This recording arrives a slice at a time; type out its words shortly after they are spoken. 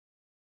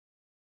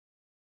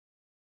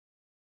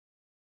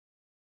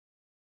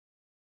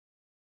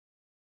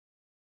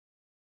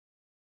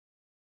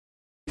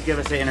Give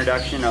us an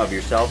introduction of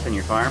yourself and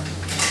your farm.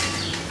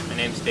 My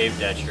name's Dave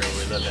Detcher.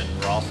 We live in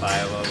Rolfe,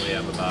 Iowa. We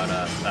have about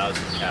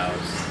 1,000 cows,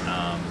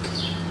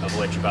 of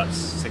which about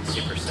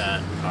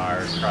 60%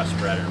 are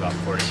crossbred and about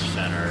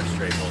 40% are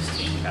straight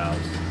Holstein cows.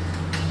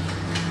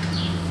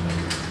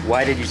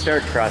 Why did you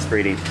start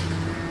crossbreeding?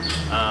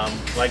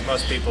 Like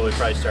most people, we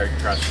probably started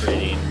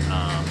crossbreeding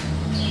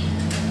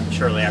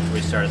shortly after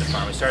we started the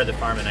farm. We started the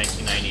farm in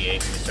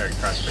 1998 and we started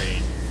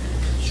crossbreeding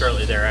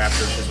shortly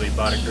thereafter because we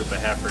bought a group of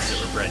heifers that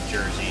were bred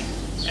Jersey,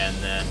 and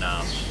then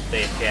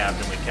they had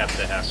calved and we kept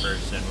the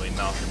heifers and we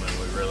milked them and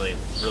we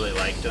really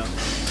liked them,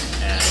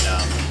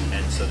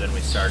 and so then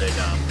we started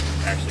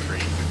actually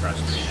breeding for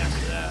crossbreeding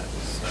after that.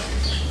 So,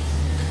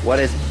 what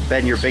has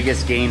been your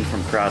biggest gain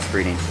from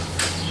crossbreeding?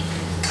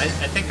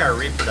 I think our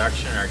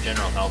reproduction and our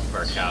general health of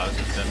our cows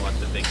has been what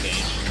the big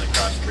gain from the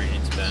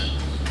crossbreeding's been.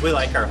 We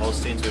like our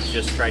Holsteins. We've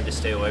just tried to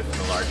stay away from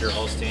the larger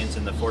Holsteins,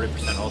 and the 40%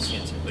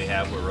 Holsteins that we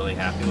have we're really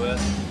happy with.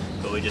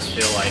 But we just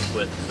feel like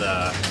with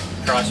the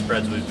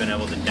crossbreds we've been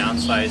able to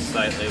downsize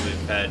slightly.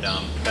 We've had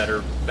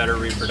better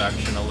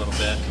reproduction a little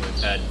bit.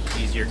 We've had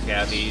easier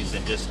calves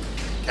and just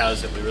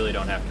cows that we really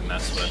don't have to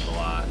mess with a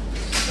lot.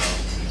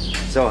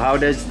 So how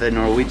does the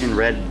Norwegian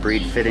Red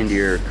breed fit into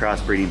your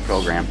crossbreeding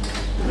program?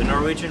 The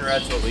Norwegian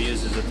Red's what we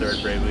use as a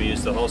third breed. We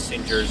use the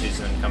Holstein Jerseys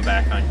and then come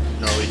back on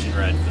Norwegian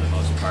Red for the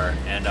most part.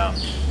 And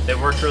they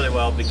work really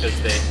well because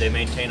they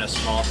maintain a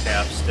small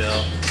calf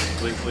still.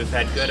 We've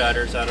had good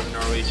udders out of the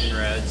Norwegian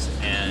Reds,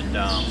 and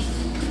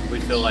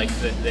we feel like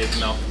they've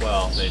milked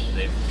well.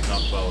 They've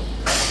milked well with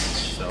the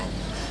cross. So,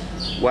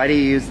 why do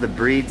you use the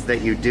breeds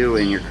that you do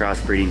in your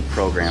crossbreeding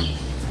program?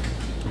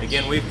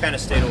 Again, we've kind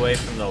of stayed away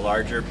from the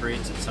larger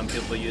breeds that some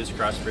people use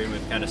crossbreeding.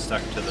 We've kind of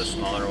stuck to the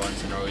smaller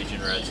ones, the Norwegian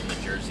Reds and the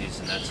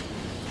Jerseys, and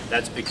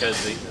that's because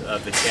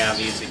of the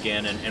calves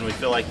again, and we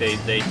feel like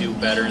they do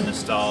better in the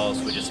stalls.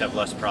 We just have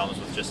less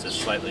problems with just a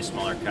slightly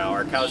smaller cow.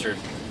 Our cows are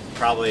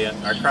probably,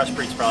 our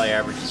crossbreed's probably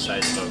average the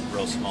size of a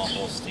real small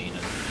Holstein,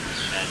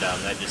 and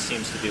that just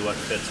seems to be what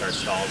fits our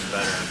stalls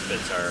better and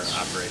fits our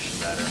operation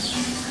better.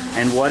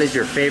 And what is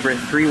your favorite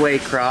three-way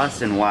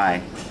cross and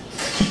why?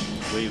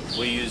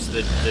 We use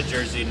the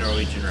Jersey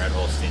Norwegian Red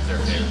Holsteins, our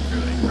favorite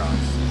three-way cross,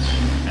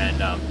 and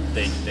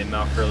they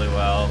milk really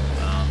well.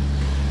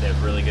 They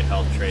have really good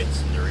health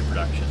traits, and their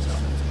reproduction's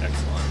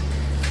excellent.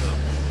 So.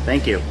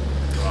 Thank you.